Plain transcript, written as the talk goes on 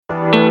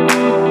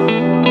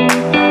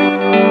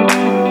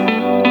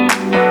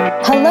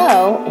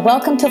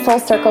Welcome to Full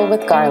Circle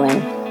with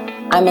Garland.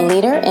 I'm a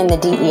leader in the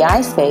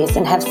DEI space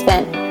and have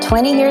spent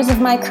 20 years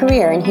of my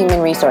career in human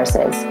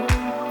resources.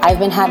 I've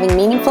been having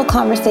meaningful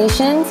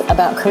conversations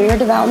about career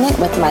development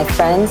with my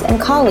friends and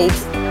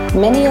colleagues,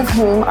 many of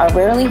whom are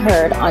rarely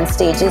heard on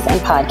stages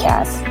and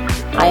podcasts.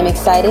 I am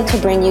excited to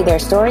bring you their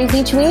stories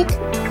each week.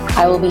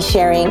 I will be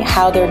sharing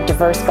how their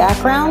diverse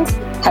backgrounds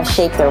have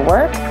shaped their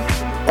work,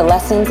 the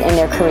lessons in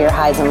their career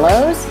highs and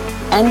lows,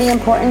 and the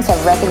importance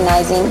of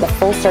recognizing the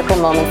full circle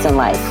moments in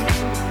life.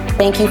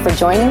 Thank you for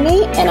joining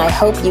me, and I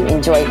hope you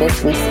enjoy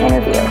this week's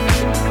interview.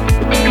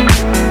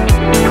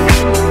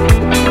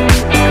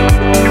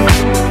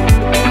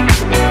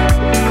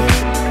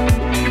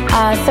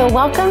 So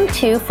welcome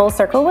to Full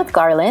Circle with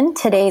Garland.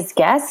 Today's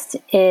guest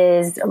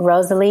is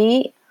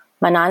Rosalie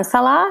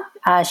Manansala.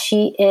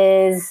 She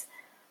is,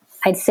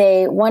 I'd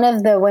say, one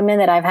of the women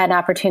that I've had an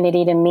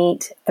opportunity to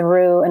meet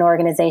through an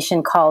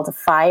organization called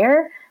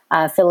FIRE,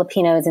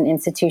 Filipinos in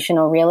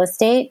Institutional Real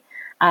Estate.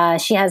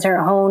 She has her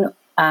own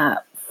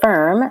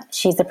firm.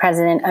 She's the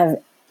president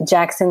of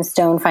Jackson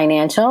Stone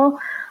Financial.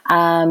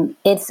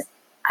 It's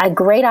a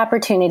great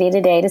opportunity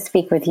today to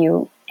speak with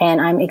you, and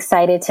I'm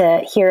excited to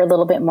hear a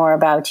little bit more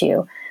about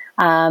you.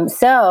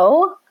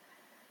 So,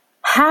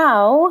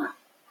 how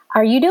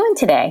are you doing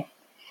today?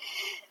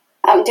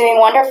 I'm doing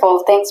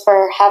wonderful. Thanks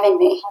for having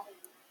me.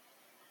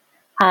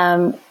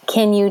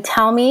 Can you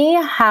tell me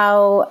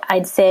how,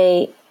 I'd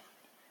say,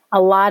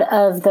 a lot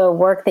of the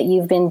work that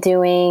you've been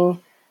doing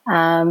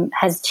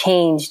has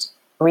changed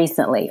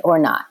recently or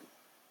not?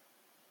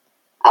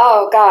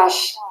 Oh,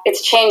 gosh,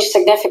 it's changed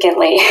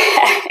significantly.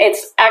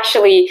 It's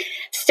actually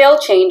still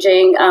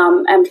changing.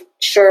 I'm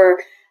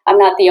sure I'm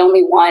not the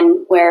only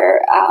one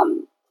where,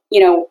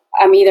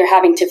 I'm either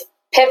having to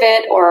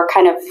pivot or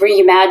kind of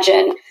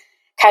reimagine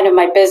kind of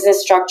my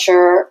business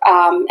structure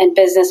and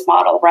business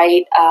model,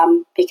 right?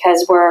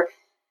 Because we're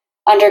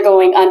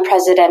undergoing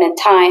unprecedented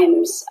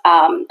times.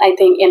 I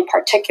think in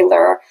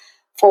particular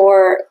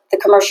for the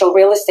commercial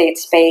real estate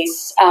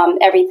space,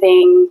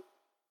 everything,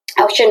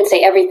 I shouldn't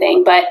say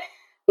everything, but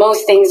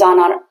most things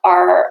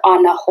are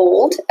on a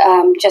hold,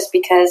 just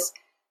because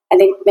I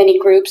think many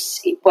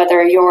groups,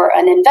 whether you're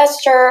an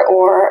investor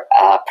or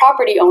a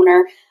property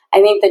owner, I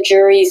think the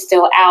jury is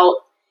still out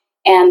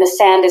and the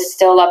sand is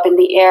still up in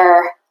the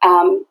air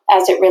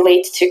as it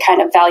relates to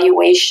kind of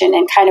valuation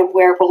and kind of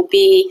where we'll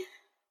be,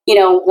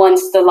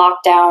 once the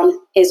lockdown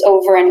is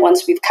over and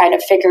once we've kind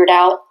of figured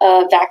out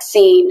a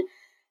vaccine.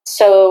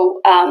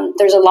 So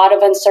there's a lot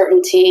of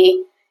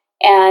uncertainty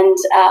and,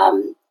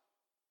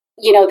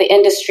 the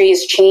industry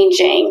is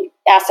changing.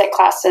 Asset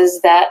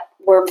classes that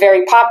were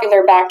very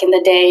popular back in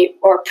the day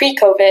or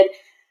pre-COVID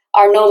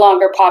are no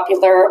longer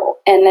popular.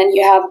 And then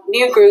you have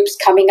new groups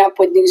coming up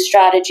with new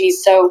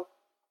strategies. So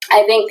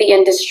I think the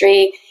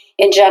industry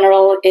in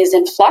general is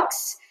in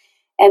flux.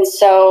 And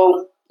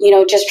so,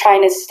 just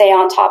trying to stay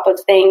on top of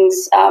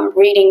things,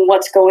 reading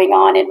what's going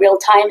on in real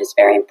time is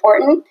very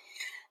important.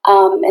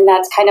 And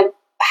that's kind of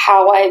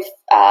how I've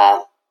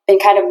been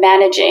kind of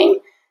managing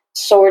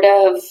sort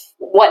of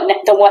what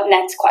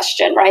next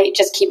question, right?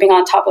 Just keeping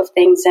on top of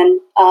things and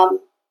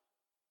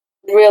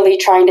really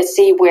trying to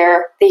see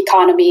where the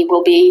economy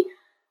will be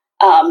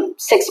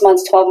 6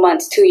 months, 12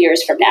 months, 2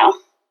 years from now.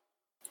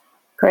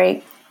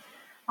 Great.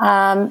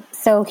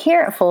 So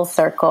here at Full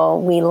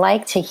Circle, we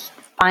like to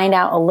find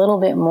out a little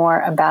bit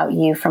more about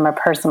you from a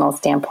personal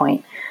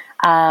standpoint.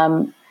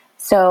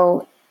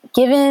 So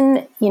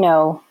given,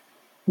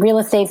 real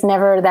estate's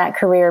never that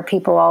career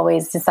people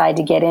always decide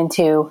to get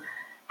into,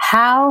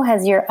 how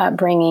has your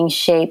upbringing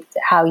shaped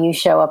how you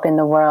show up in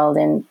the world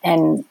and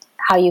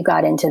how you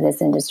got into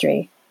this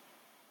industry?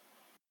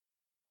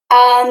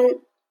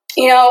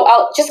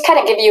 I'll just kind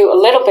of give you a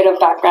little bit of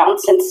background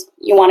since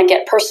you want to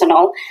get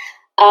personal.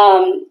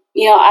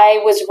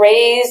 I was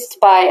raised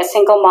by a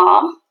single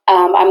mom.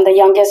 I'm the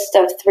youngest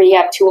of three.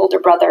 I have two older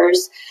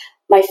brothers.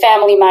 My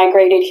family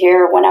migrated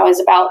here when I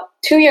was about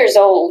 2 years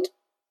old.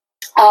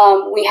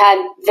 We had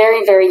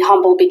very, very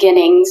humble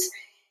beginnings.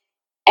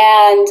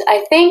 And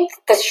I think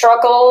the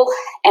struggle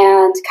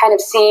and kind of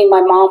seeing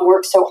my mom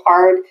work so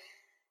hard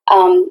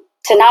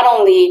to not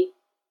only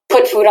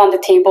put food on the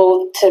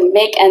table, to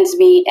make ends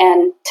meet,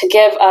 and to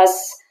give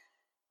us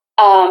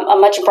a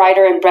much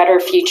brighter and better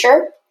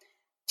future.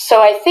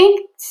 So I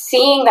think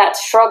seeing that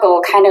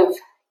struggle kind of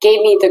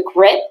gave me the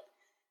grit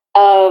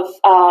of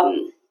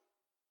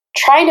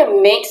trying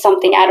to make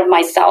something out of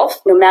myself,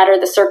 no matter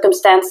the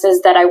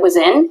circumstances that I was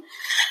in.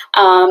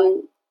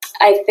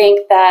 I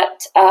think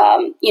that,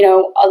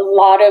 a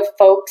lot of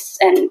folks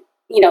and,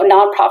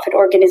 nonprofit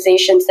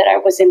organizations that I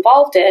was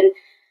involved in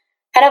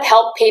kind of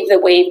helped pave the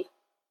way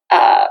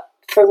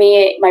for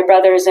me, my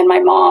brothers, and my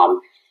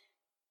mom.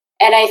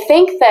 And I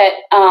think that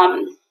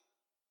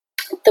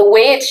the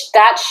way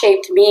that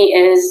shaped me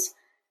is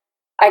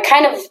I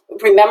kind of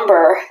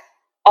remember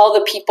all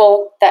the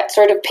people that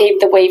sort of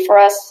paved the way for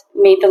us,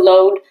 made the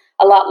load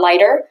a lot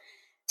lighter.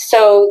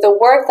 So the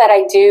work that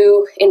I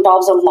do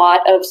involves a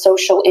lot of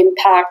social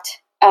impact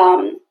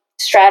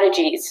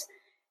strategies,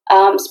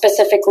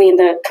 specifically in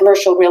the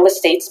commercial real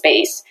estate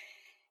space.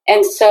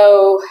 And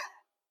so,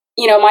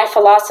 my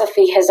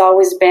philosophy has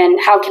always been,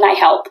 how can I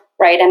help,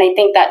 right? And I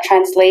think that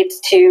translates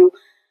to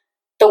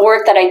the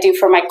work that I do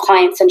for my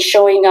clients and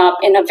showing up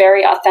in a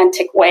very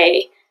authentic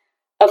way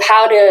of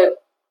how to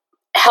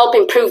help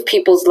improve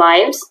people's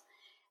lives.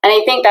 And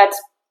I think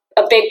that's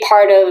a big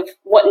part of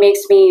what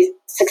makes me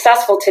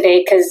successful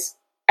today, because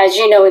as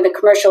you know, in the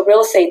commercial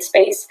real estate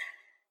space,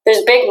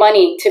 there's big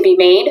money to be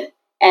made.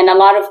 And a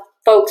lot of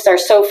folks are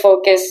so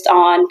focused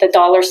on the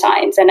dollar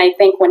signs. And I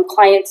think when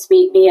clients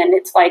meet me and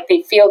it's like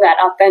they feel that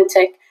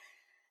authentic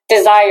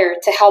desire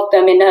to help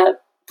them in a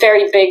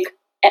very big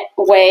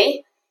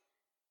way,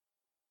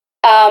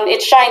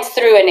 it shines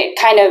through, and it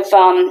kind of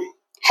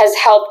has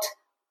helped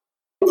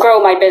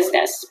grow my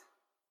business.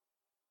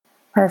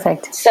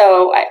 Perfect.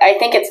 So I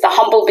think it's the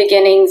humble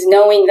beginnings,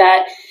 knowing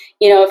that,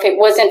 if it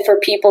wasn't for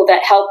people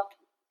that helped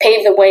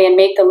pave the way and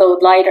make the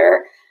load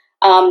lighter,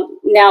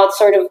 now it's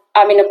sort of,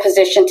 I'm in a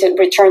position to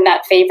return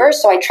that favor.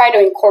 So I try to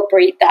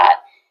incorporate that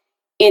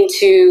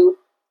into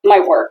my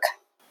work.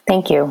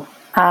 Thank you.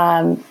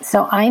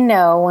 So I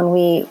know when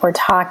we were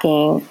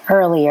talking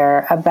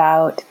earlier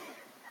about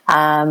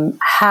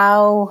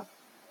how,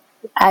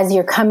 as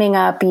you're coming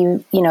up,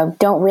 you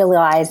don't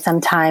realize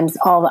sometimes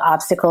all the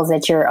obstacles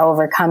that you're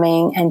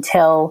overcoming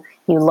until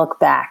you look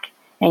back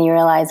and you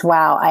realize,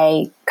 wow,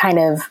 I kind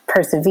of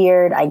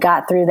persevered. I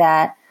got through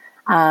that.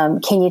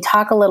 Can you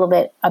talk a little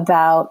bit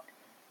about,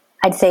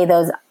 I'd say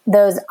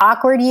those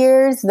awkward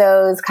years,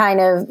 those kind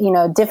of,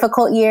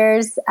 difficult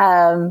years?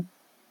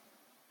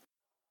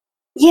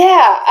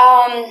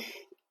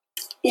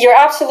 You're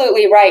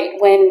absolutely right.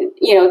 When,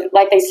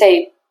 like they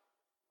say,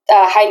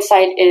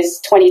 hindsight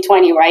is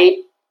 20/20, right?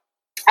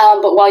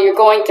 But while you're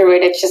going through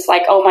it, it's just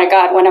like, oh my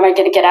God, when am I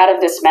going to get out of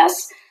this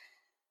mess?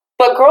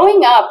 But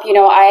growing up,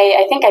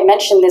 I think I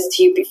mentioned this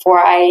to you before.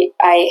 I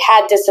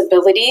had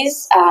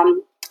disabilities.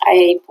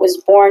 I was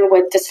born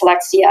with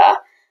dyslexia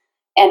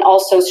and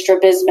also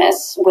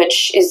strabismus,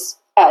 which is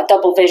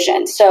double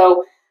vision.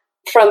 So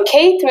from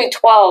K through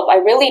 12, I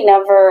really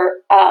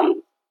never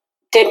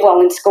did well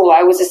in school.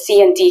 I was a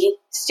C and D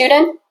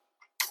student.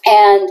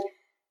 And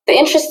the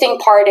interesting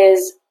part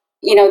is,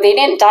 they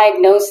didn't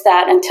diagnose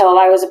that until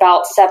I was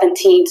about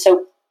 17.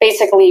 So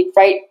basically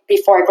right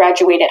before I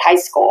graduated high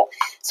school.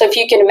 So if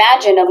you can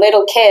imagine a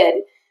little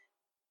kid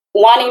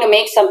wanting to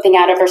make something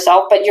out of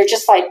herself, but you're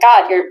just like,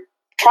 God, you're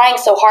trying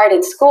so hard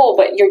in school,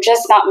 but you're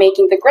just not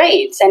making the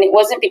grades. And it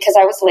wasn't because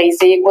I was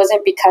lazy. It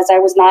wasn't because I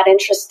was not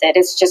interested.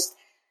 It's just,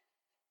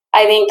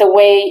 I think the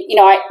way,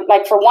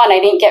 for one, I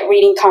didn't get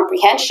reading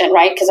comprehension,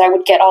 right? Because I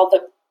would get all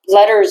the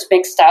letters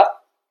mixed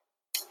up.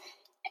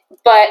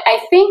 But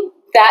I think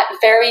that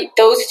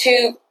those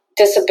two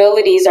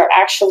disabilities are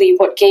actually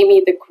what gave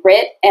me the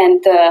grit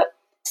and the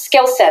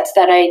skill sets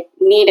that I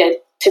needed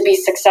to be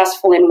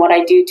successful in what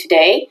I do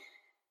today.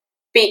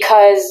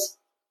 Because,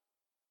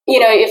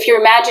 if you're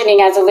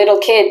imagining as a little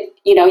kid,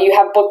 you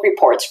have book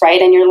reports,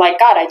 right? And you're like,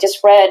 God, I just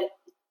read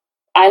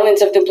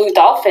Islands of the Blue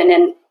Dolphin,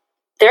 and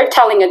they're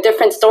telling a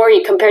different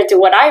story compared to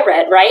what I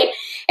read, right?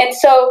 And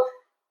so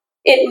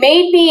it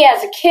made me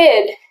as a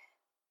kid,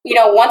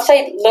 once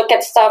I look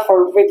at stuff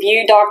or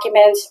review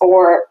documents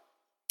or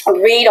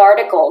read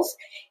articles,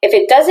 if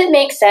it doesn't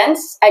make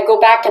sense, I go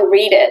back and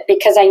read it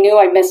because I knew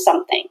I missed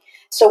something.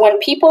 So when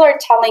people are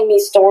telling me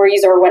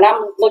stories, or when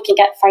I'm looking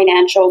at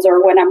financials,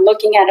 or when I'm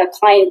looking at a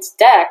client's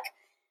deck,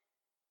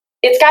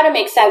 it's got to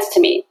make sense to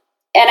me.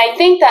 And I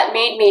think that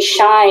made me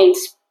shine,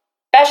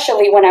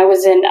 especially when I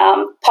was in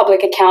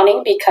public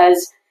accounting,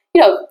 because,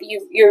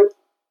 you're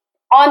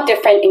on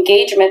different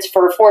engagements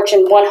for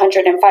Fortune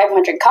 100 and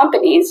 500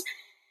 companies.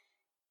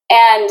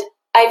 And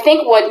I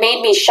think what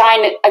made me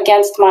shine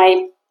against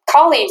my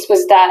colleagues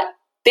was that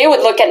they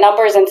would look at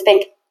numbers and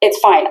think, it's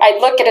fine.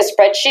 I'd look at a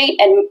spreadsheet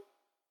and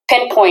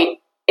pinpoint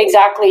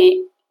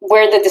exactly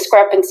where the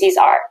discrepancies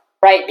are,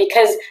 right?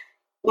 Because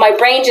my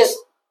brain just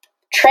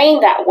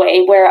trained that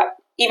way, where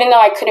even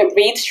though I couldn't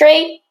read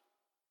straight,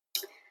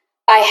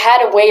 I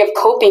had a way of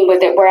coping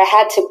with it where I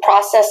had to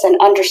process and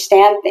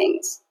understand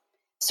things.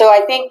 So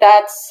I think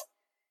that's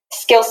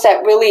skill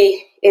set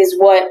really is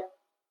what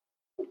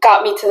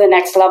got me to the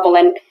next level.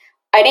 And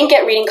I didn't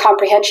get reading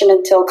comprehension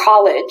until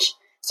college.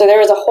 So there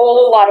was a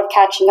whole lot of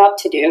catching up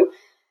to do.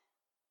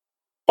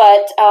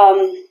 But,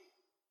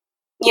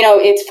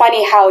 it's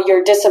funny how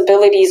your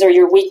disabilities or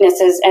your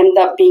weaknesses end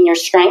up being your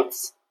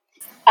strengths.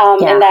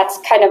 And that's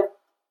kind of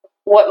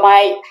what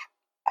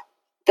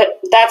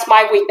that's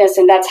my weakness,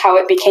 and that's how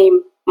it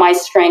became my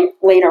strength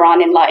later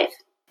on in life.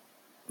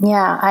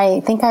 Yeah,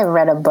 I think I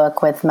read a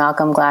book with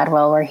Malcolm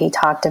Gladwell where he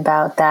talked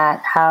about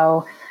that,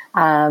 how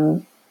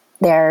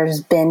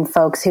there's been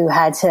folks who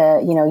had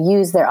to,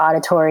 use their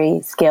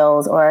auditory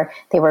skills, or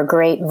they were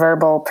great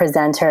verbal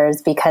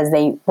presenters because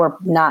they were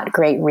not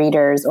great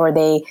readers, or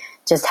they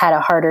just had a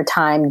harder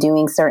time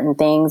doing certain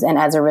things. And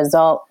as a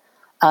result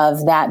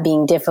of that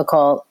being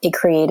difficult, it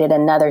created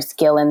another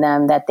skill in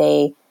them that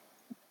they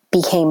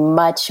became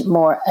much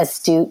more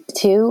astute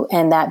to.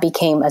 And that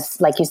became,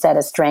 like you said,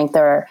 a strength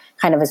or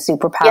kind of a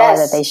superpower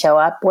that they show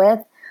up with.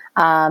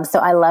 So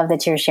I love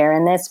that you're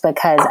sharing this,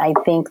 because I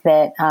think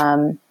that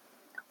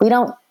we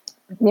don't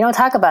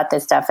talk about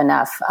this stuff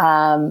enough.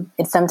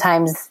 It's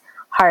sometimes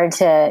hard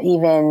to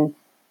even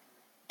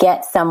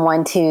get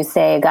someone to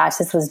say, gosh,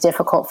 this was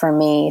difficult for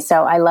me.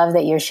 So I love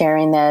that you're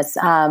sharing this.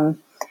 And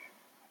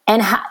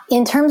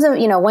in terms of,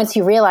 once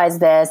you realize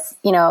this,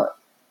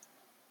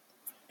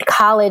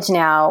 college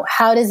now,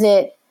 how does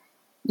it,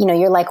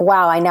 you're like,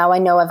 wow, I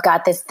know I've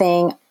got this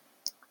thing.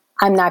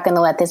 I'm not going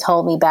to let this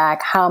hold me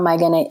back. How am I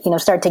going to,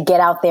 start to get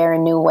out there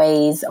in new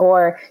ways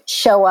or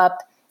show up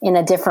in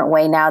a different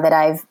way now that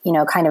I've,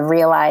 kind of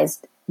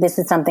realized this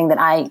is something that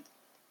I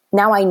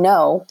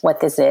know what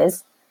this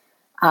is.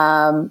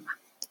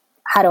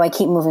 How do I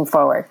keep moving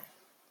forward?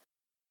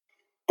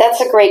 That's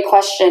a great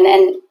question.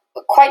 And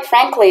quite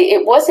frankly,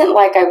 it wasn't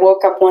like I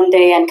woke up one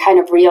day and kind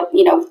of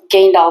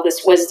gained all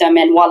this wisdom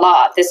and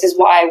voila, this is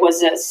why I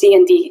was a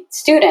C&D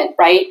student,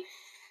 right?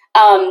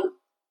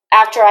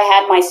 After I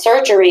had my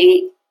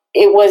surgery,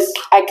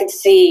 I could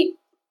see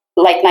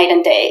like night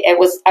and day. I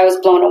was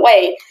blown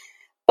away.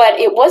 But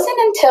it wasn't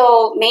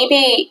until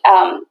maybe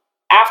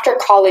after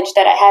college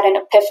that I had an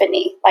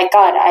epiphany. Like,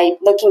 God,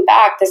 looking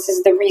back, this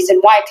is the reason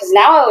why. Because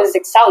now I was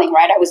excelling,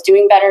 right? I was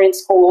doing better in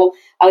school.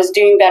 I was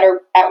doing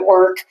better at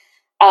work.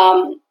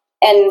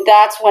 And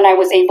that's when I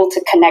was able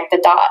to connect the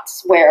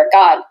dots where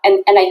God,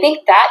 and I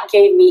think that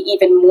gave me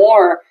even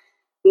more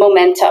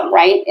momentum,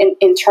 right?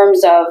 In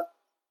terms of,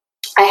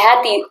 I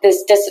had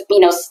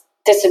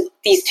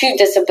these two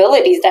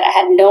disabilities that I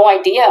had no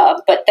idea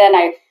of, but then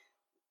I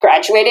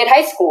graduated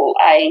high school,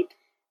 I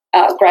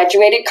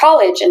graduated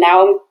college, and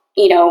now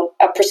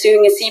I'm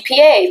pursuing a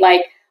CPA.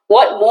 Like,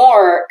 what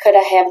more could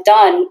I have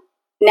done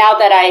now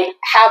that I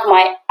have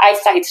my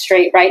eyesight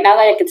straight, right? Now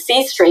that I can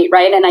see straight,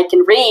 right? And I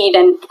can read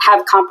and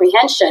have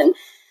comprehension.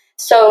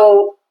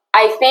 So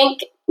I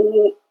think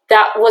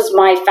that was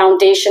my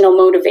foundational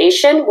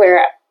motivation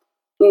where,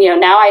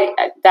 now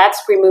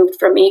that's removed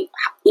from me.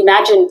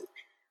 Imagine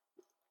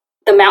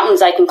the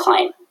mountains I can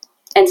climb.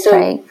 And so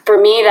right.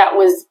 For me, that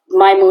was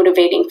my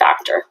motivating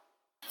factor.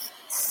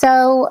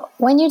 So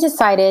when you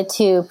decided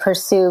to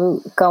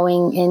pursue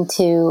going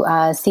into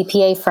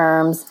CPA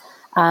firms,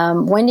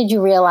 when did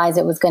you realize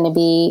it was going to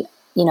be,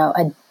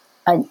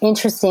 an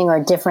interesting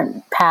or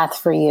different path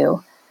for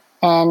you?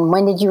 And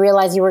when did you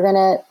realize you were going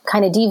to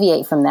kind of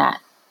deviate from that?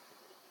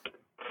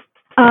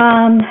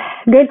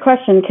 Good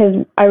question,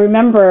 because I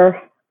remember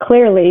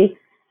clearly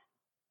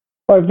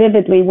or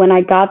vividly when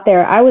I got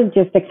there, I was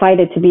just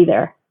excited to be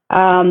there.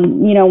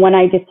 When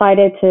I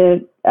decided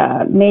to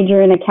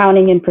major in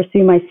accounting and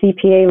pursue my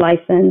CPA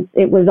license,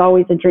 it was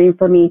always a dream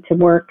for me to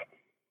work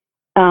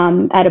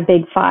at a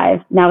Big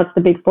Five. Now it's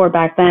the Big Four.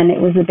 Back then it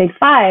was the Big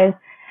Five.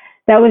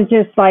 That was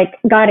just like,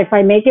 God, if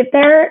I make it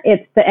there,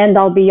 it's the end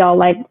all be all,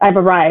 like I've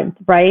arrived,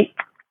 right?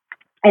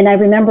 And I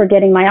remember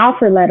getting my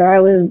offer letter. I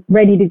was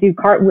ready to do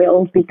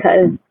cartwheels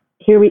because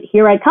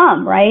here I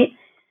come, right?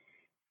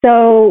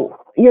 So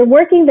you're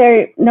working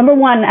there. Number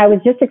one, I was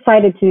just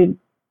excited to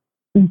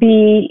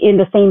be in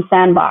the same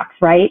sandbox,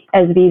 right,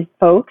 as these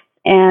folks.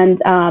 And,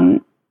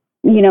 for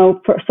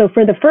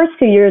the first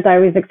 2 years, I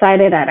was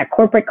excited. I had a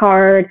corporate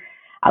card.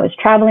 I was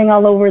traveling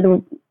all over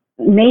the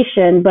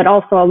nation, but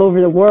also all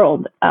over the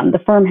world. The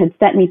firm had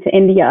sent me to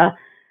India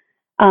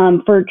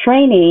for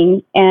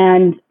training,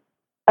 and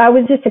I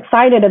was just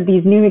excited of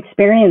these new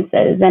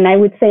experiences. And I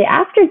would say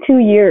after 2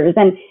 years,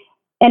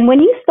 and when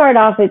you start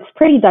off, it's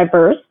pretty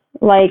diverse.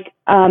 Like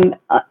as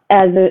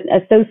an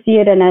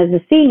associate and as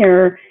a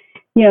senior,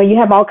 you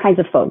have all kinds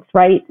of folks,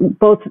 right?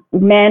 Both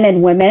men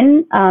and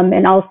women,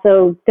 and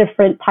also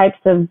different types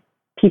of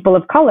people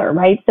of color,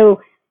 right?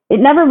 So it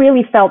never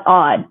really felt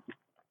odd.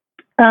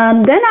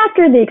 Then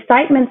after the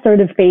excitement sort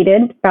of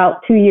faded,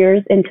 about 2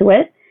 years into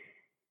it,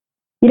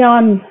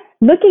 I'm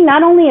looking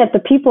not only at the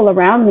people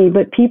around me,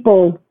 but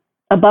people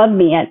above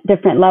me at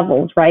different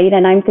levels, right?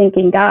 And I'm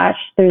thinking, gosh,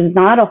 there's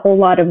not a whole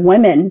lot of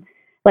women.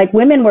 Like,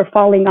 women were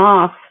falling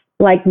off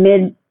like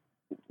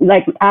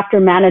after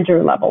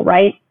manager level,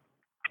 right?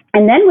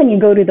 And then when you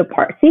go to the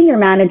senior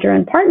manager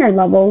and partner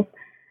levels,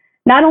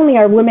 not only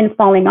are women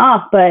falling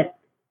off, but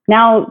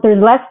now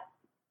there's less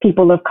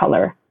people of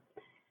color.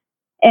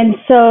 And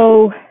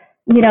so,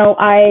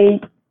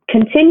 I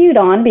continued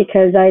on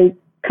because I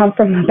come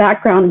from a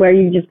background where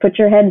you just put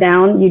your head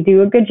down, you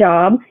do a good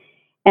job,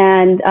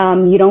 and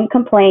you don't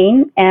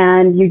complain,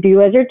 and you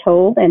do as you're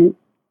told, and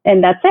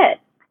that's it.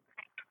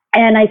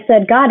 And I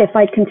said, God, if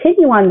I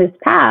continue on this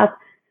path,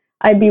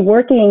 I'd be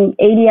working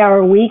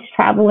 80-hour weeks,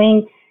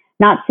 traveling,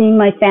 not seeing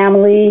my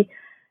family.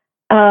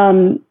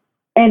 And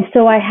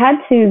so I had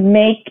to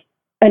make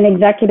an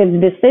executive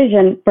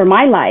decision for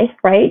my life,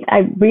 right?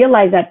 I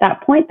realized at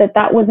that point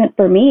that wasn't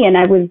for me. And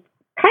I was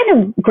kind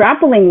of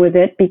grappling with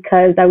it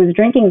because I was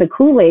drinking the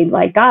Kool-Aid,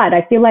 like, God,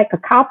 I feel like a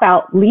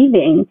cop-out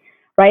leaving,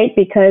 right?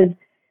 Because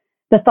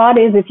the thought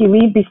is if you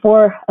leave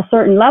before a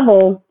certain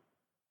level,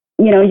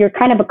 you're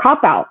kind of a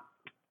cop-out.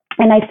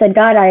 And I said,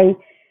 God,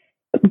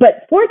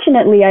 but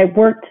fortunately I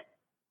worked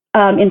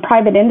in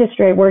private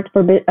industry. I worked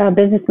for a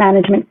business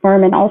management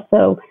firm and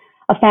also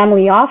a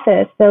family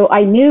office. So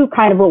I knew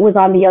kind of what was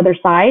on the other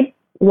side,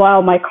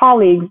 while my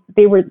colleagues,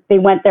 they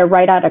went there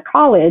right out of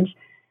college.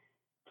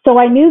 So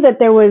I knew that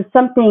there was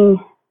something,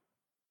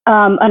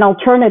 an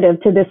alternative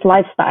to this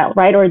lifestyle,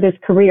 right, or this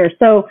career.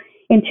 So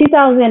in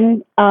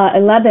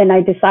 2011,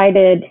 I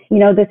decided,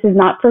 this is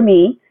not for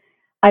me.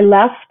 I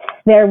left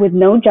there with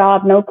no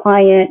job, no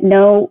client,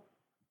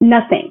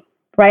 nothing,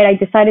 right? I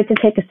decided to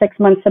take a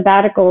 6-month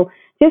sabbatical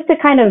just to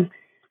kind of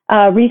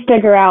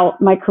refigure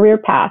out my career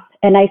path.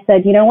 And I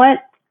said, you know what?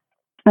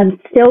 I'm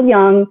still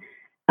young.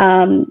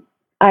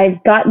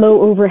 I've got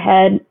low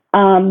overhead.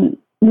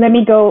 Let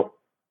me go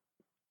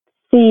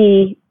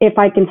see if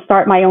I can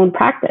start my own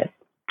practice.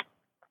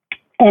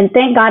 And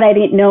thank God I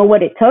didn't know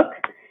what it took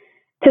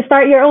to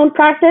start your own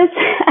practice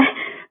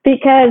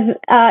because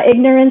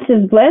ignorance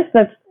is bliss.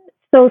 That's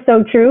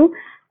so true.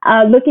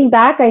 Looking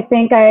back, I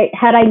think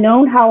had I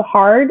known how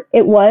hard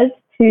it was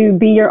to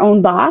be your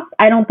own boss,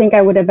 I don't think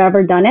I would have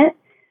ever done it.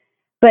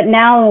 But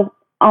now,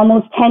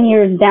 almost 10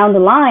 years down the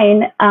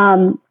line,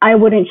 I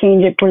wouldn't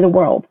change it for the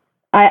world.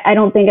 I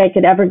don't think I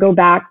could ever go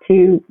back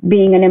to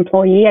being an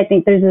employee. I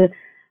think there's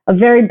a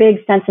very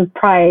big sense of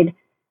pride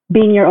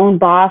being your own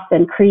boss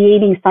and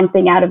creating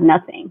something out of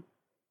nothing.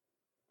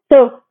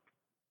 So,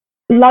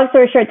 long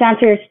story short, to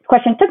answer your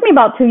question, it took me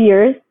about 2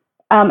 years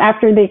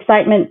after the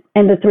excitement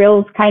and the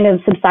thrills kind of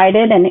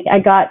subsided, and I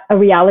got a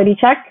reality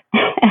check.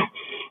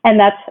 And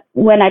that's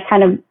when I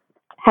kind of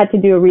had to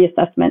do a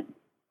reassessment.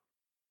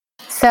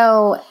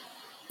 So,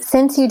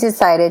 since you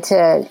decided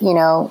to,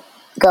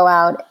 go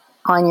out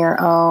on your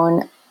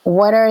own,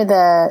 what are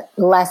the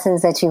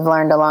lessons that you've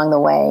learned along the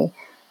way?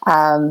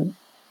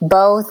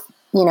 Both,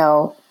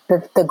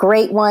 the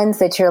great ones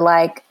that you're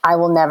like, I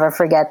will never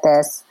forget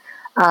this,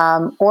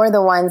 or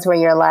the ones where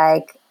you're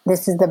like,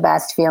 this is the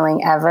best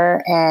feeling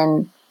ever.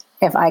 And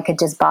if I could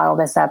just bottle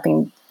this up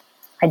and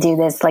I do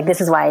this, like, this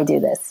is why I do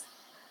this.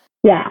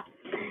 Yeah.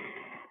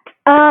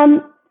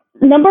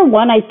 Number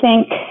one, I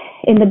think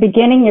in the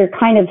beginning, you're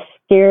kind of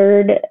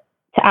scared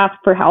to ask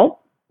for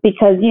help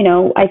because,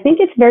 I think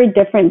it's very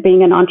different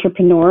being an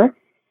entrepreneur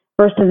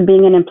versus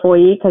being an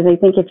employee. Because I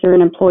think if you're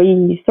an employee,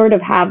 you sort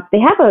of they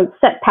have a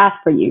set path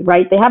for you,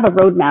 right? They have a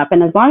roadmap.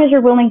 And as long as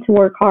you're willing to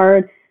work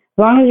hard, as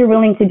long as you're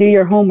willing to do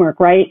your homework,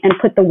 right, and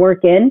put the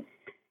work in,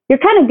 you're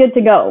kind of good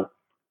to go.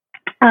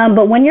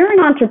 But when you're an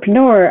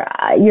entrepreneur,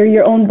 you're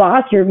your own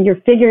boss.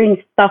 You're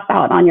figuring stuff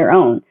out on your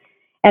own.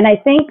 And I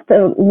think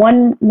the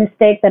one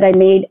mistake that I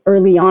made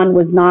early on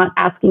was not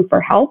asking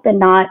for help and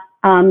not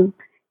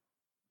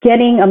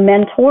getting a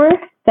mentor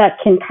that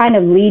can kind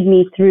of lead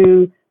me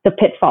through the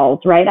pitfalls,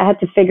 right? I had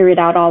to figure it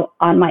out all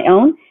on my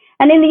own.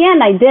 And in the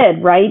end, I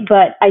did, right?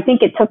 But I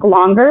think it took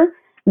longer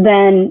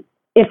than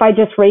if I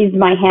just raised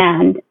my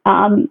hand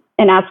and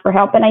asked for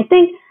help. And I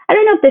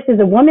don't know if this is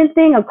a woman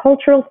thing, a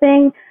cultural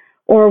thing,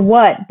 or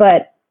what,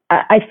 but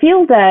I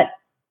feel that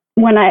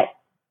when I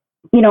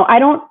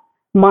don't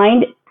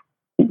mind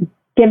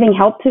giving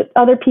help to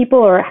other people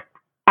or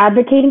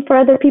advocating for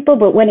other people,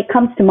 but when it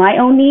comes to my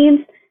own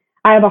needs,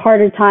 I have a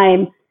harder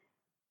time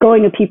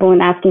going to people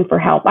and asking for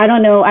help. I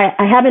don't know.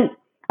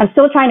 I'm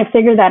still trying to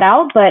figure that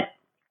out, but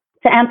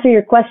to answer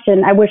your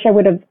question, I wish I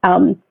would have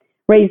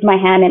raised my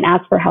hand and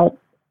asked for help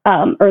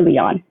early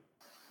on.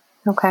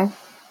 Okay.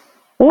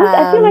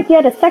 I feel like you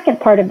had a second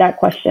part of that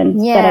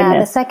question. Yeah,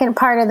 the second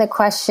part of the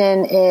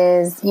question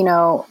is,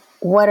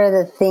 what are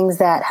the things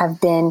that have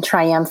been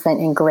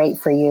triumphant and great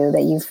for you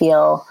that you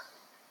feel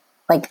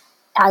like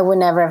I would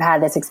never have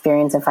had this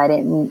experience if I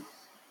didn't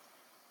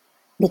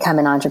become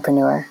an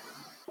entrepreneur?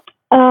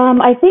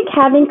 I think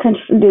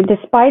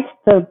despite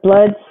the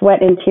blood,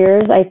 sweat, and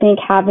tears, I think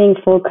having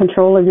full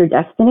control of your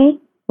destiny,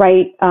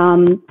 right?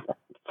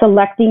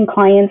 Selecting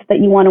clients that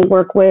you want to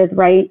work with,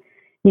 right?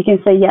 You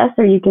can say yes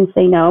or you can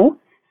say no.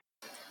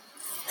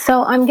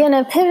 So I'm going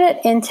to pivot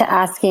into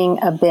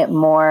asking a bit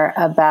more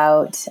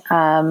about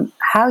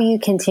how you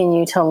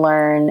continue to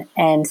learn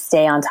and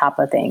stay on top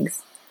of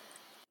things.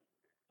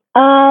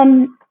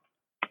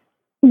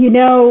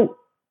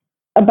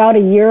 About a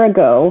year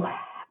ago,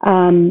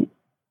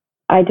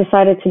 I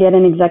decided to get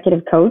an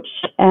executive coach,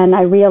 and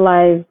I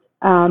realized,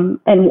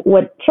 and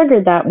what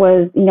triggered that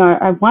was,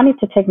 I wanted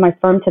to take my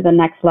firm to the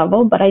next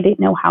level, but I didn't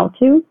know how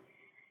to.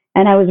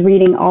 And I was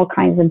reading all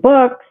kinds of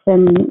books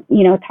and,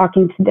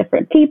 talking to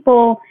different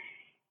people.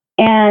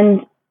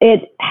 And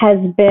it has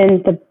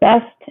been the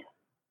best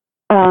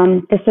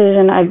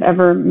decision I've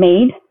ever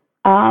made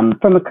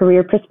from a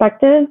career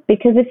perspective.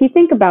 Because if you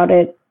think about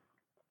it,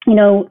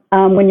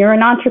 when you're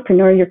an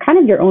entrepreneur, you're kind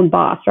of your own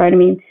boss, right? I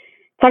mean,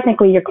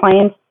 technically your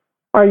clients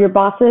are your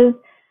bosses.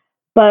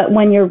 But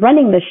when you're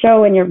running the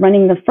show and you're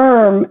running the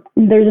firm,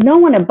 there's no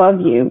one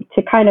above you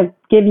to kind of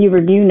give you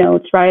review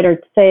notes, right? Or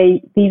to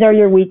say, these are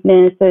your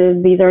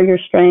weaknesses, these are your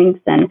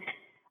strengths. And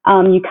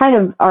you kind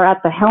of are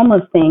at the helm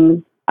of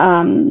things.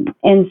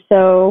 And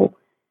so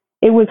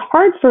it was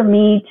hard for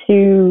me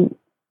to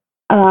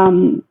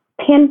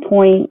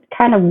pinpoint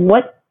kind of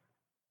what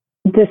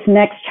this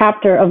next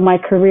chapter of my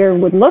career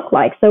would look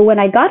like. So when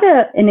I got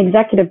an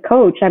executive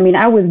coach, I mean,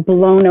 I was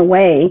blown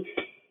away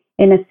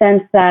in a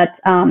sense that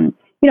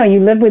you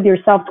live with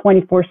yourself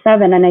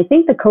 24/7. And I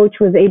think the coach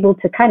was able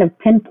to kind of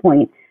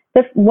pinpoint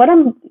what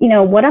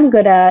I'm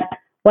good at,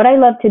 what I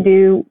love to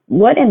do,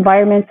 what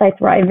environments I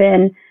thrive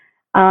in,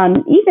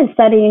 even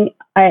setting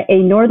a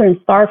Northern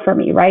Star for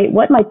me, right?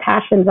 What my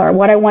passions are,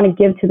 what I want to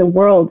give to the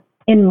world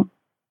in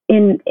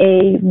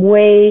a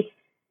way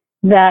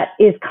that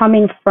is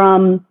coming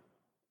from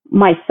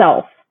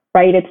myself,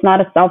 right? It's not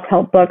a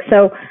self-help book.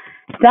 So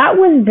that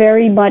was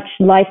very much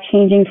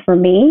life-changing for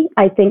me.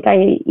 I think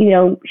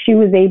she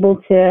was able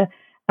to,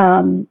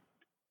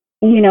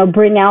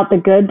 bring out the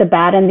good, the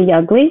bad, and the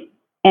ugly.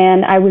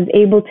 And I was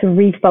able to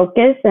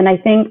refocus. And I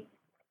think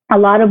a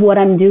lot of what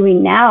I'm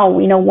doing now,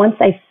 once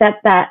I set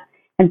that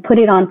and put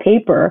it on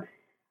paper,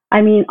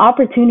 I mean,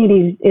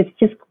 opportunities, it's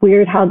just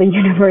weird how the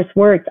universe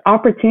works.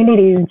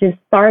 Opportunities just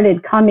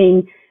started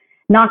coming,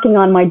 knocking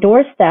on my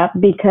doorstep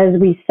because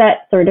we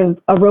set sort of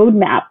a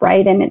roadmap,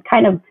 right? And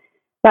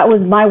that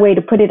was my way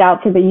to put it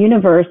out to the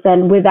universe.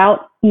 And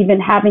without even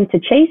having to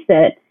chase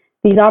it,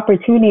 these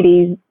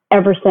opportunities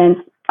ever since,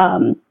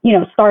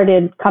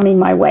 started coming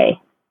my way.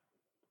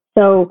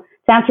 So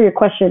to answer your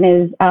question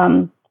is,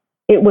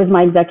 it was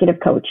my executive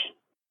coach.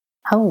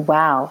 Oh,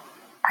 wow.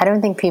 I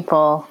don't think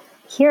people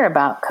hear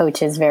about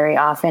coaches very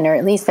often, or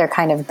at least they're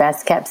kind of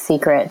best kept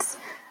secrets.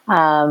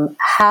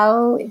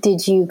 How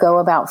did you go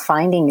about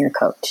finding your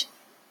coach?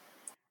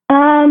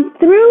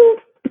 Through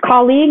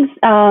colleagues.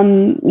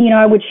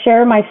 I would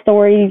share my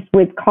stories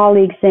with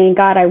colleagues saying,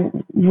 God, I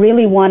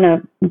really want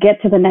to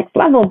get to the next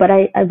level, but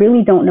I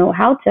really don't know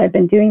how to. I've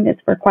been doing this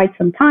for quite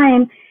some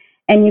time.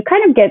 And you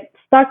kind of get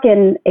stuck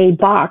in a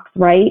box,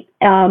 right?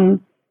 And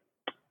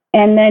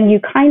then you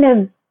kind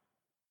of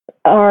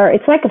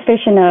it's like a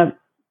fish in a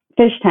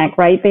fish tank,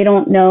 right? They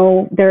don't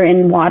know they're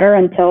in water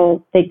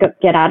until they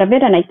get out of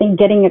it. And I think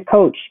getting a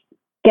coach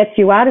gets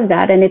you out of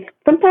that. And it's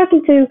from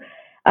talking to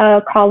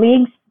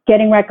colleagues,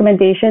 getting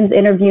recommendations,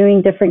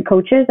 interviewing different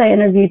coaches. I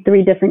interviewed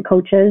 3 different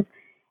coaches.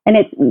 And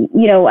it's,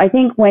 I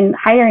think when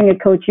hiring a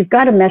coach, you've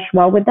got to mesh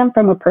well with them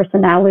from a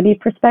personality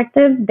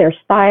perspective, their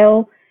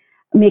style,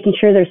 making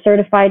sure they're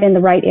certified in the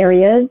right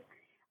areas.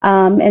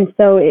 And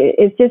so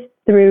it's just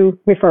through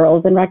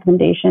referrals and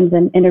recommendations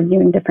and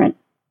interviewing different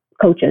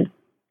coaches.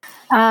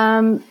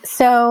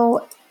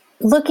 So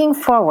looking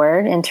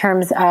forward in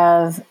terms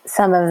of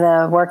some of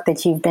the work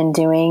that you've been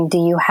doing, do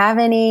you have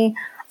any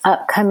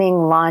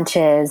upcoming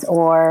launches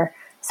or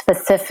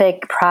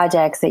specific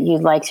projects that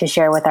you'd like to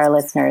share with our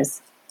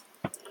listeners?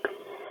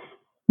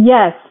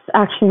 Yes,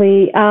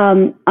 actually.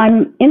 I'm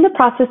in the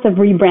process of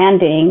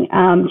rebranding,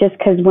 just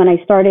because when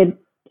I started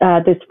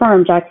this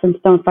firm, Jackson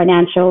Stone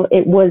Financial,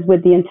 it was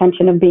with the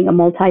intention of being a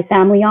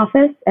multifamily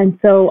office. And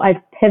so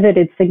I've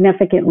pivoted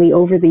significantly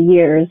over the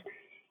years.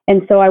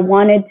 And so I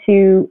want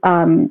to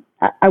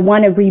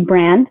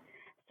rebrand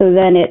so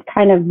then it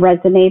kind of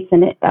resonates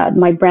and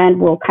my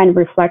brand will kind of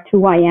reflect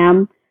who I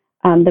am,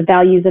 the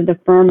values of the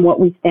firm, what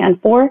we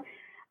stand for.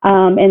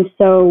 And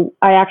so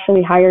I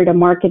actually hired a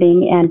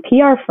marketing and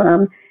PR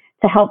firm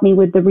to help me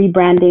with the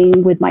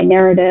rebranding, with my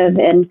narrative,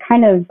 and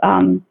kind of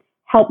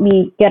help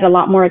me get a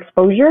lot more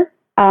exposure.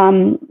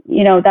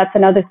 That's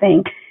another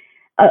thing.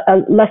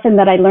 A lesson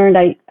that I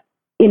learned,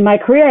 in my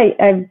career,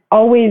 I've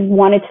always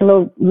wanted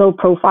to low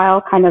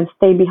profile, kind of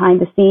stay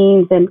behind the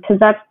scenes, and because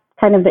that's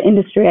kind of the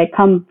industry I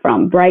come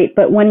from, right?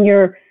 But when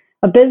you're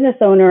a business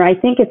owner, I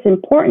think it's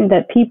important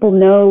that people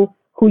know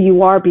who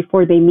you are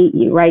before they meet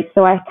you, right?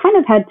 So I kind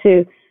of had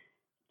to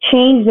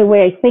change the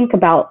way I think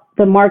about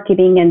the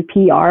marketing and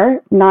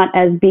PR, not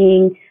as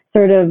being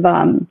sort of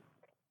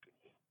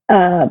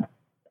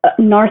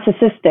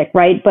narcissistic,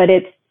 right? But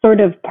it's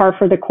sort of par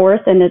for the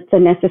course, and it's a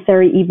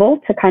necessary evil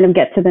to kind of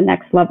get to the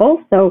next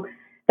level. So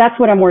that's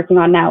what I'm working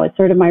on now, is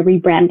sort of my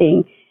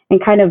rebranding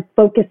and kind of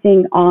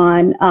focusing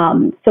on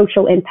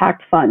social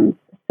impact funds.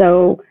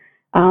 So,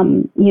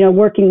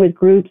 working with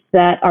groups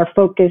that are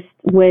focused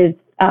with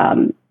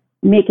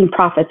making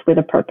profits with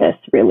a purpose,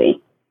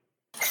 really.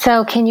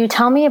 So can you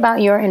tell me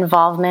about your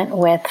involvement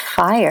with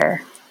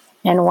FIRE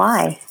and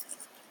why?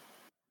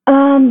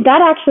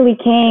 That actually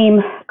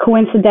came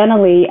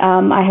coincidentally.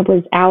 I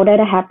was out at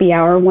a happy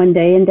hour one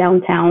day in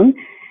downtown,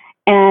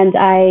 and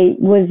I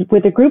was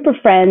with a group of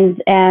friends,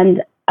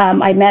 and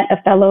I met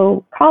a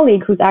fellow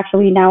colleague who's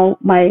actually now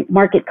my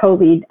market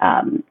co-lead.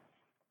 And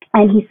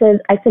I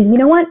said, you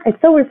know what?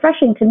 It's so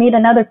refreshing to meet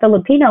another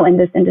Filipino in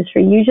this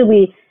industry.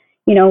 Usually,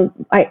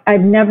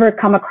 I've never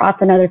come across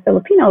another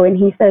Filipino. And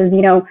he says,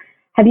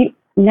 have you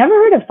never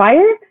heard of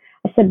FIRE?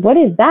 I said, what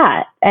is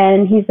that?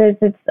 And he says,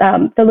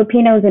 it's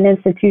Filipinos in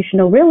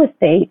institutional real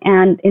estate.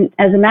 And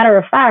as a matter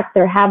of fact,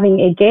 they're having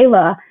a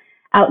gala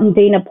out in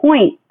Dana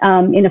Point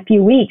in a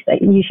few weeks.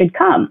 You should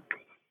come.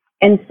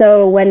 And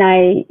so when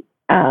I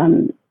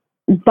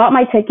bought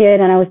my ticket,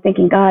 and I was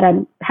thinking, God,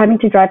 I'm having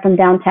to drive from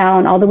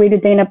downtown all the way to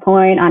Dana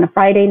Point on a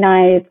Friday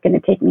night. It's going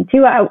to take me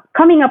 2 hours,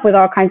 coming up with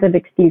all kinds of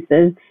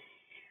excuses.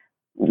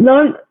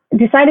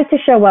 Decided to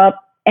show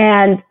up,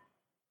 and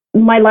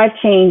my life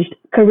changed,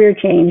 career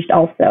changed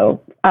also.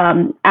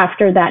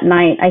 After that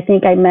night, I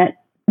think I met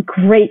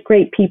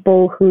great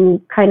people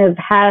who kind of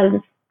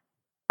have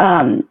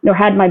or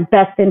had my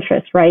best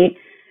interest, right?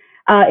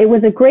 It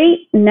was a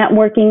great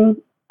networking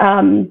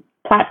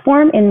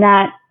platform in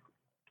that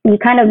you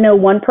kind of know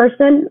one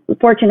person.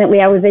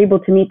 Fortunately, I was able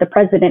to meet the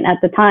president at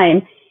the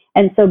time.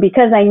 And so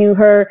because I knew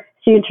her,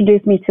 she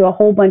introduced me to a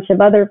whole bunch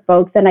of other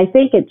folks. And I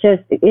think it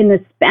just, in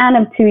the span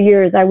of 2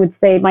 years, I would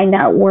say my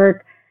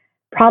network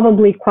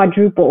probably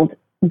quadrupled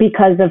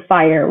because of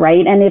FIRE,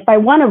 right? And if I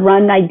want to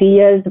run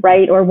ideas,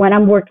 right, or when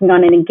I'm working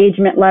on an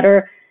engagement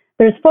letter,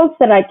 there's folks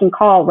that I can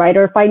call, right?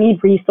 Or if I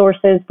need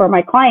resources for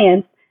my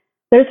clients,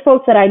 there's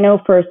folks that I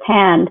know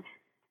firsthand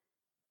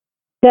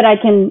that I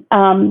can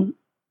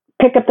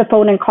pick up the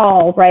phone and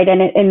call, right?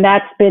 And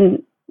that's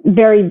been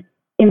very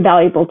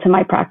invaluable to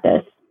my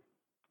practice.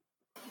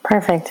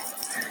 Perfect.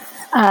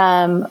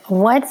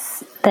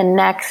 What's the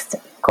next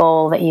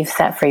goal that you've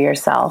set for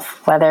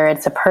yourself, whether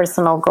it's a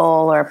personal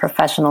goal or a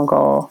professional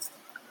goal?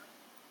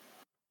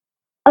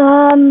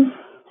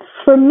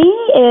 For me,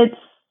 it's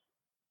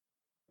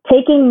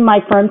taking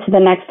my firm to the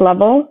next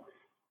level,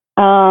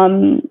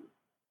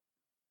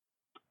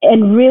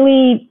 and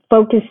really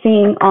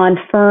focusing on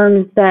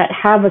firms that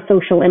have a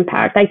social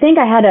impact. I think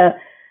I had a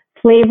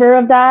flavor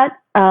of that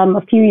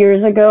a few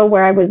years ago,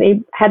 where I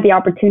had the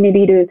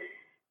opportunity to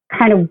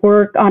kind of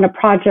work on a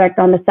project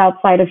on the south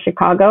side of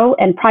Chicago.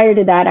 And prior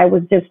to that, I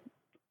was just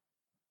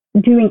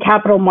doing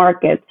capital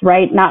markets,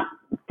 right? Not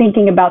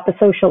thinking about the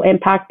social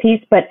impact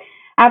piece. But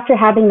after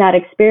having that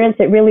experience,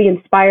 it really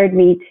inspired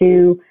me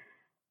to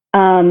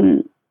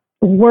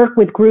work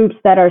with groups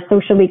that are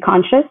socially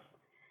conscious.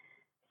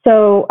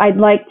 So I'd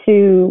like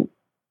to,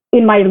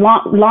 in my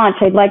launch,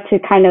 I'd like to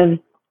kind of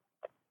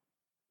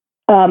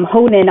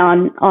hone in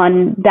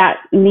on that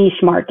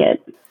niche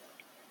market.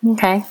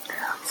 Okay.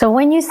 So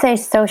when you say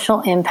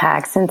social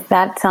impact, since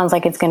that sounds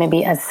like it's going to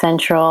be a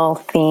central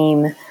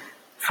theme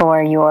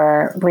for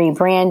your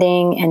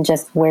rebranding and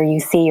just where you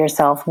see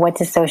yourself, what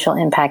does social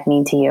impact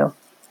mean to you?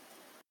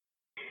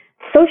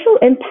 Social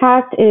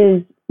impact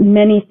is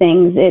many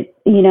things. It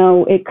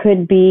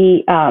could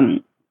be,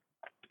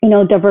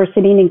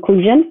 diversity and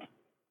inclusion,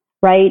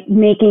 right?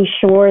 Making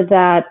sure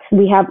that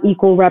we have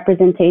equal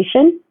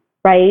representation,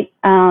 right?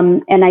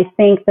 And I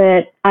think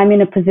that I'm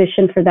in a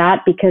position for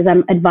that because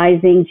I'm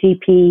advising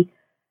GP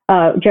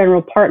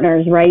general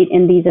partners, right,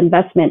 in these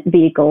investment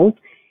vehicles.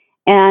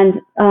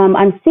 And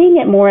I'm seeing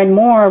it more and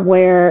more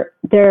where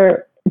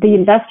the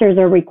investors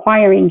are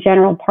requiring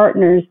general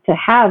partners to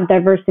have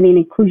diversity and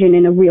inclusion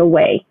in a real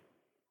way,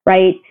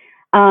 right?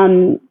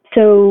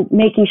 So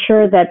making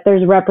sure that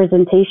there's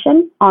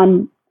representation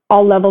on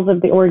all levels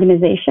of the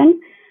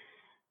organization.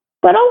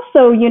 But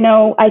also,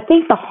 I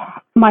think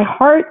my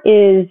heart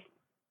is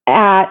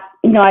at,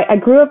 I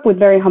grew up with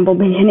very humble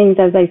beginnings,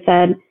 as I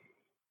said.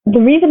 The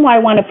reason why I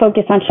want to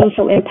focus on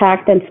social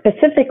impact and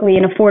specifically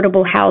in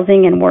affordable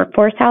housing and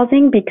workforce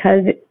housing,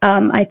 because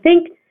I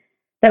think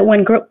that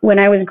when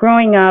I was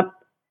growing up,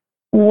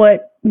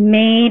 what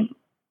made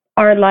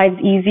our lives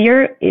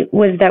easier, it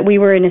was that we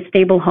were in a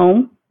stable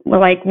home.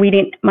 Like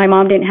my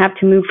mom didn't have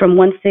to move from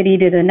one city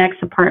to the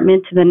next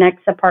apartment,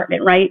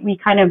 right? We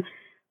kind of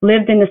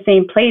lived in the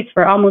same place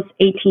for almost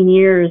 18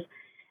 years,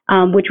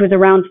 which was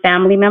around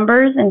family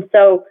members. And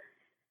so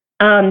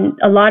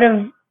a lot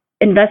of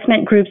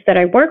investment groups that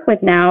I work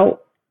with now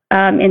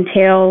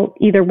entail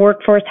either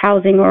workforce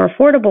housing or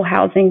affordable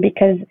housing,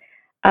 because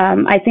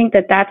I think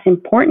that that's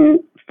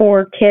important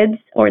for kids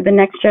or the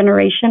next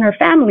generation or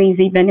families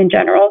even in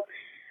general,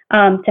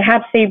 to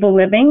have stable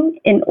living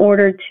in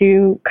order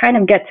to kind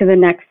of get to the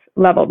next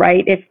level,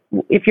 right?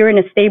 If you're in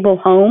a stable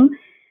home,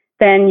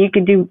 then you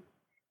could do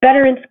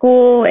better in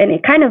school, and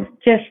it kind of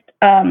just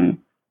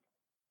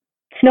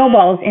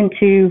snowballs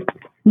into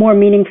more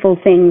meaningful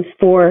things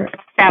for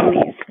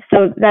families.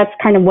 So that's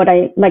kind of what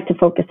I like to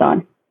focus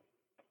on.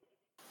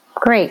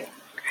 Great.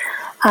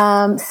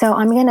 So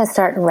I'm going to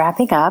start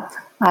wrapping up.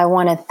 I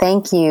want to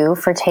thank you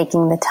for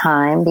taking the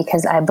time,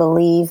 because I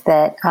believe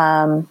that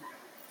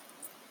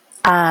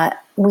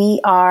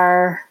we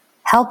are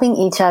helping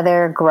each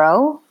other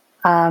grow.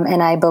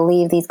 And I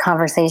believe these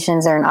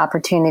conversations are an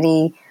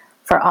opportunity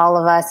for all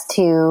of us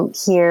to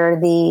hear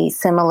the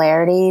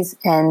similarities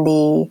and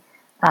the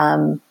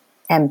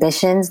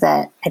ambitions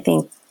that I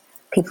think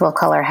people of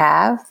color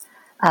have.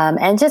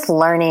 And just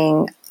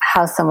learning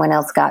how someone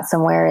else got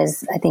somewhere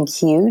is, I think,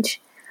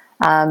 huge.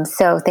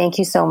 So thank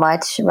you so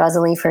much,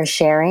 Rosalie, for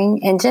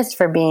sharing, and just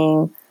for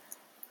being,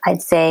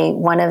 I'd say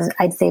one of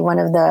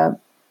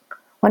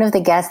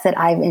the guests that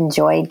I've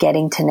enjoyed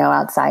getting to know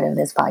outside of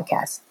this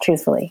podcast,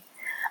 truthfully.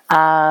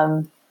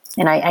 And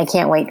I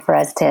can't wait for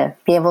us to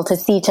be able to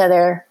see each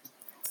other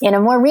in a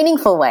more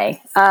meaningful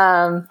way.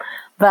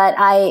 But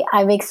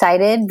I'm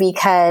excited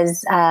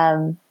because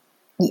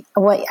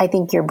what I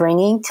think you're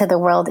bringing to the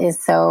world is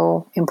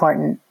so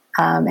important.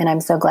 And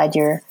I'm so glad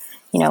you're,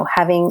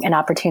 having an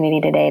opportunity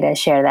today to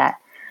share that.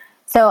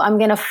 So I'm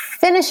going to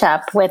finish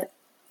up with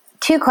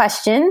 2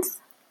 questions.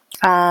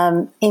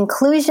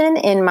 Inclusion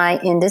in my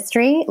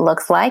industry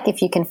looks like,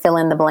 if you can fill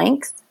in the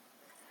blanks.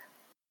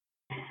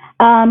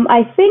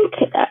 I think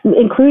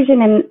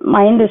inclusion in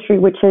my industry,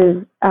 which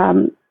is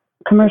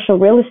commercial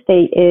real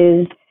estate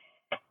is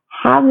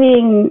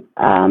having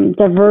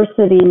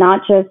diversity,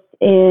 not just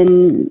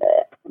in,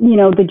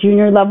 the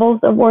junior levels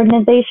of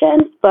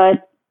organizations,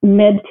 but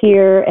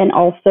mid-tier and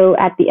also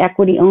at the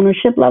equity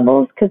ownership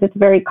levels, because it's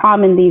very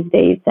common these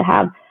days to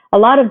have a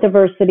lot of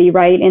diversity,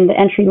 right, in the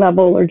entry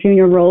level or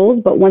junior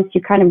roles. But once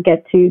you kind of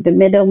get to the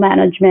middle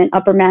management,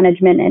 upper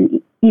management,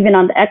 and even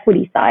on the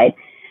equity side,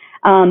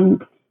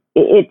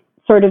 it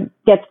sort of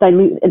gets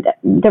diluted.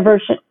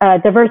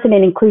 Diversity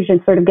and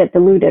inclusion sort of get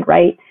diluted,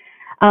 right?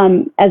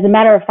 As a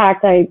matter of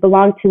fact, I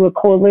belong to a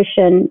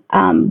coalition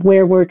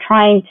where we're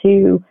trying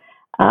to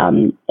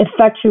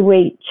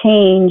effectuate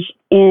change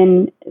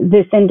in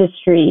this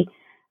industry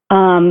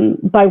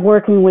by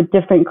working with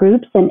different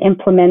groups and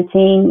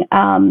implementing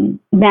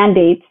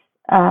mandates,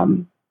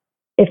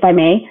 if I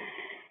may,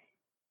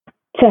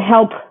 to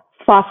help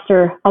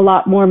foster a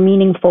lot more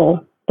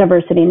meaningful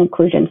diversity and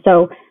inclusion.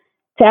 So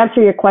to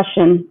answer your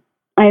question,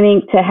 I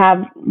think to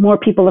have more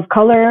people of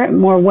color,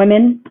 more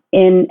women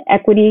in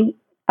equity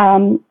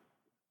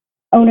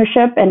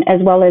ownership, and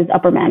as well as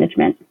upper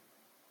management.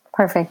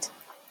 Perfect.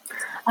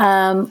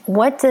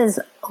 What does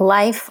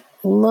life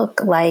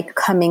look like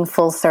coming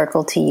full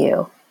circle to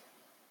you?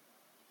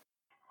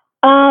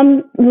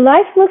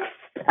 Life looks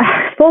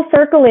full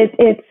circle.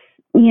 It's,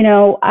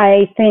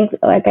 I think,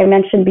 like I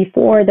mentioned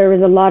before, there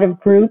was a lot of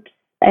groups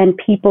and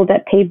people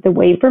that paved the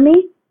way for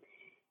me.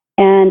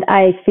 And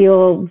I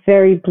feel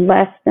very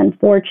blessed and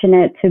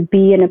fortunate to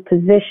be in a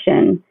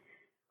position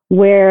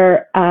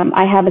where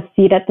I have a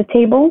seat at the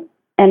table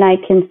and I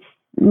can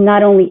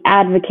not only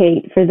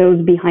advocate for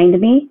those behind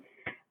me,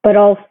 but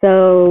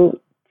also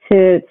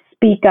to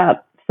speak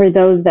up for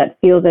those that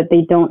feel that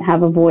they don't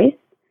have a voice.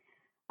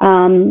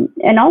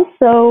 And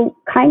also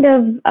kind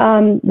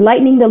of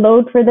lightening the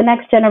load for the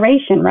next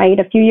generation, right?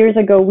 A few years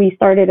ago, we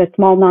started a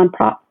small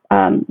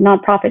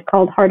nonprofit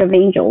called Heart of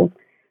Angels,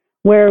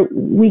 where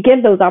we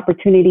give those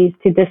opportunities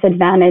to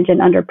disadvantaged and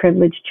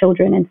underprivileged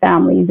children and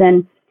families.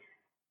 And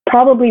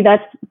probably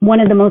that's one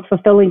of the most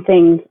fulfilling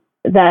things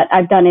that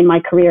I've done in my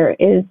career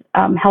is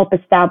help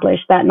establish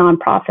that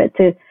nonprofit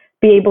to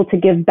be able to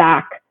give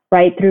back,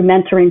 right, through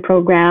mentoring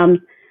programs,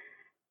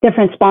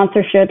 different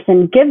sponsorships,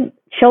 and give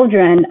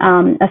children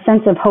a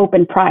sense of hope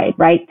and pride,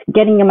 right,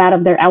 getting them out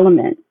of their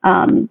element.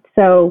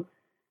 So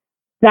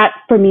that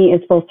for me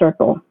is full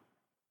circle.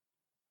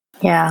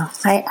 Yeah,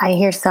 I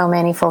hear so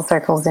many full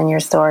circles in your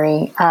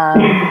story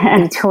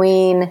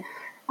between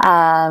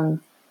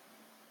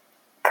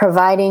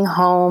providing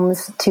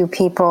homes to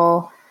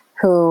people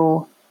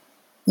who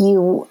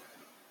you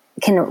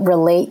can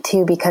relate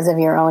to because of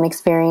your own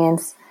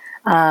experience.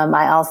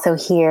 I also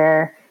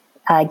hear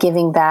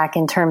giving back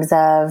in terms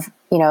of,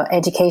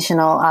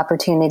 educational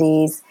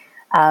opportunities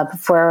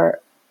for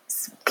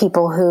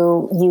people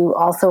who you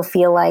also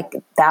feel like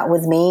that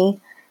was me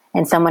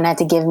and someone had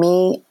to give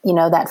me,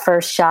 that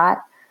first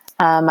shot.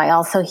 I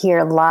also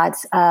hear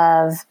lots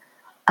of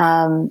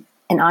an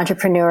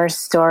entrepreneur's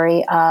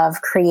story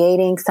of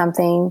creating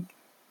something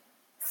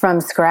from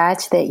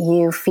scratch that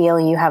you feel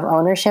you have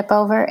ownership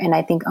over. And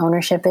I think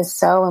ownership is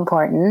so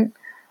important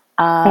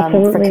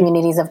for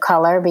communities of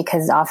color,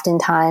 because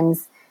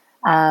oftentimes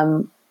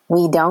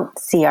we don't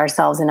see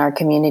ourselves in our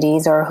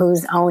communities, or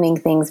who's owning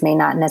things may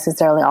not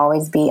necessarily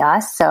always be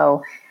us.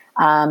 So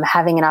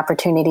having an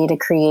opportunity to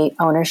create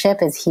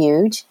ownership is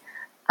huge.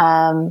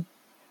 And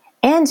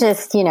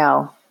just, being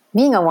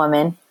a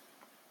woman,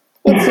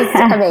 it's just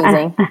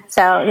amazing.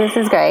 So this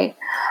is great.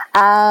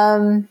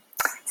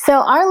 So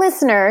our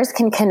listeners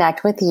can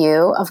connect with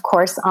you, of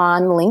course,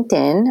 on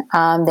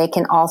LinkedIn. They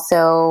can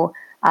also,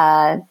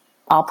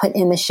 I'll put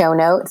in the show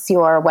notes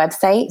your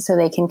website so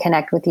they can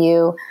connect with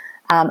you.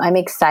 I'm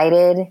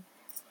excited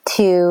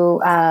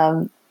to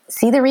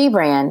see the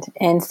rebrand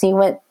and see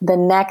what the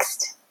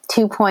next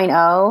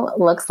 2.0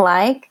 looks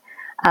like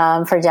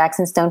for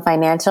Jackson Stone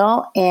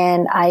Financial.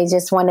 And I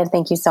just wanted to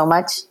thank you so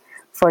much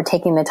for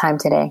taking the time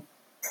today.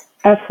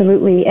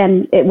 Absolutely.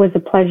 And it was a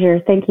pleasure.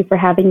 Thank you for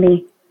having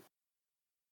me.